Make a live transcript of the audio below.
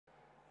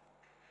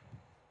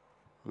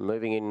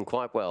moving in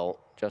quite well.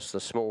 Just a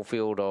small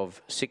field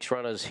of 6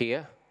 runners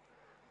here.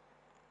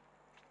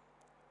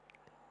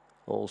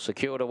 All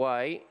secured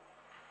away.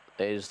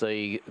 There's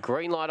the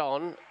green light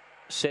on,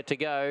 set to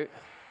go.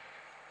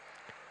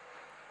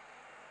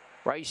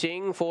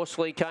 Racing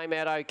forcefully came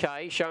out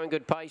okay, showing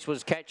good pace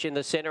was Catch in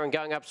the centre, and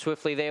going up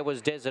swiftly there was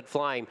Desert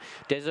Flame.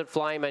 Desert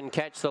Flame and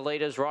Catch the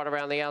leaders right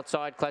around the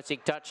outside.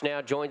 Classic Touch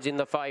now joins in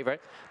the favourite.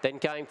 Then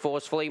came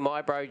forcefully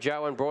My Bro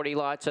Joe and Broady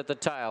Lights at the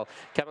tail.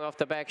 Coming off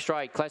the back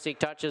straight, Classic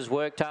Touch has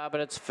worked hard, but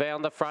it's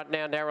found the front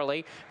now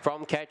narrowly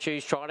from Catch,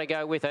 who's trying to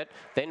go with it.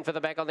 Then for the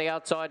back on the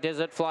outside,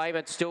 Desert Flame.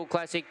 It's still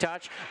Classic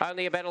Touch,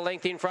 only about a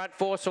length in front.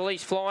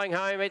 Forcefully's flying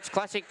home. It's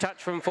Classic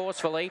Touch from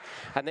Forcefully,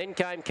 and then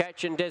came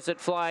Catch and Desert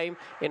Flame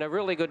in a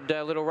really good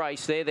little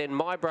race there. Then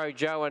My Bro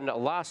Joe, and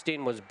last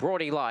in was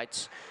Broady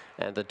Lights,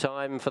 and the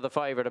time for the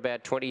favourite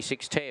about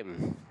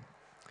 26:10.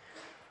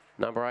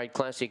 Number 8,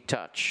 Classic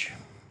Touch.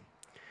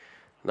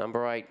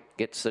 Number 8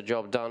 gets the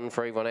job done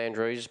for Yvonne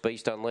Andrews.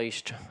 Beast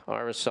Unleashed,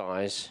 Iris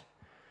Size.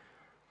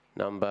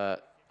 Number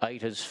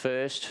 8 is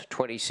first,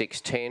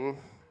 26:10.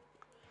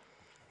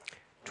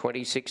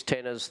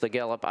 26:10 is the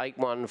gallop.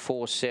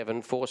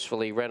 8-1-4-7.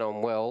 Forcefully ran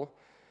on well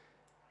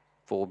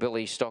for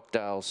Billy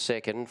Stockdale's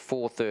second.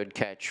 4 third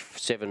Catch,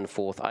 7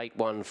 fourth.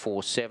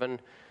 8-1-4-7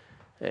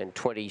 and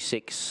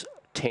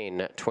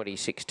 26:10.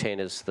 26:10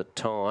 is the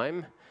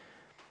time.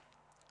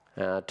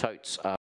 Totes are